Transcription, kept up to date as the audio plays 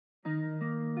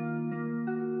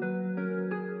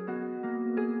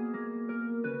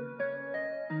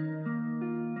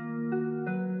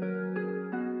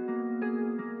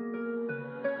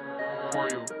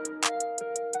Prod.Paryo.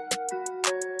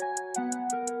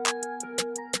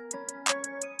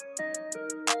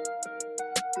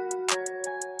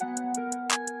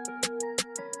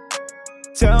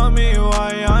 Tell me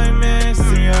why I'm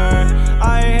missing her.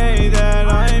 I hate that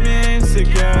I'm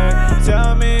insecure.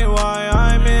 Tell me why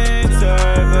I'm into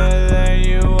her, but then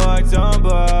you walked on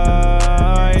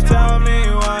by. Tell me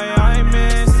why I'm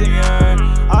missing her.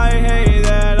 I hate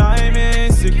that I'm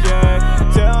insecure.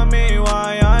 Tell me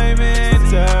why I'm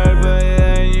into her, but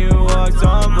then you walked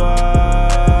on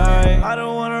by. I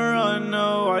don't wanna run,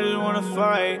 no, I just wanna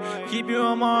fight. Keep you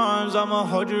in my arms, I'ma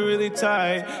hold you really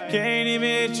tight. Can't even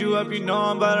hit you up, you know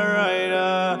I'm about to write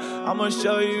I'ma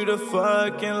show you the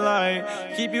fucking light.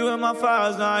 Keep you in my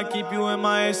files, now I keep you in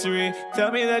my history.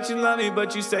 Tell me that you love me,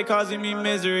 but you stay causing me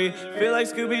misery. Feel like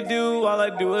Scooby-Doo, all I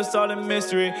do is solve a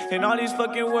mystery. And all these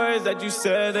fucking words that you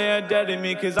said, they are dead to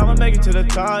me. Cause I'ma make it to the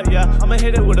top, yeah. I'ma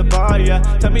hit it with a bar, yeah.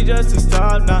 Tell me just to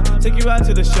stop, now take you out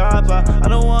to the shop, I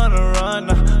don't wanna run,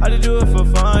 I just do it for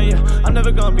fun, yeah. I'm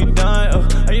never gonna be done, oh,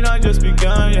 you know I just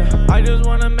begun, yeah. I just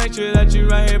wanna make sure that you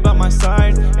right here by my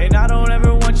side. And I don't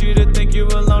ever want you to think you're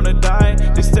alone to die.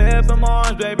 Just stay up in my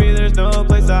arms, baby, there's no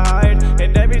place to hide.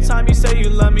 And every time you say you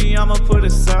love me, I'ma put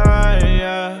aside,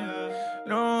 yeah.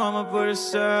 No, I'ma put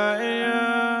aside,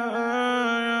 yeah.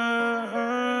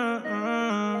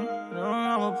 No,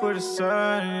 I'ma put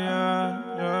aside, yeah.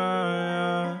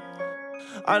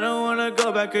 I don't wanna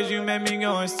go back cause you made me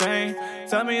go insane.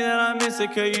 Tell me that I'm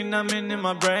insecure, you're numbing in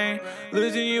my brain.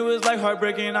 Losing you is like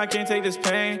heartbreaking, I can't take this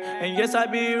pain. And yes, I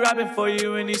be rapping for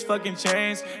you in these fucking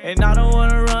chains. And I don't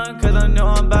wanna run cause I know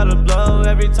I'm about to blow.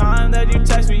 Every time that you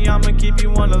text me, I'ma keep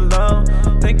you on the low.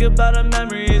 Think about the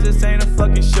memories, this ain't a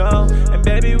fucking show. And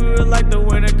baby, we were like the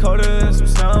winter colder than some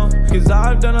snow. Cause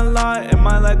I've done a lot in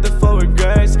my life, the full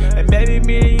regrets. And maybe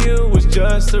me and you was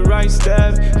just the right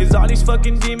step. Cause all these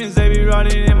fucking demons, they be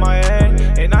running in my head.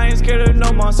 And I ain't scared of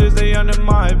no monsters, they under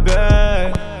my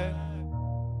bed.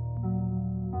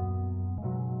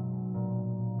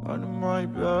 Under my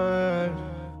bed.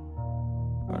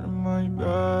 Under my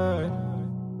bed.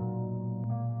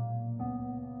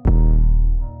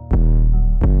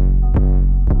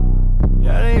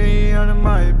 Yeah, they be under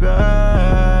my bed.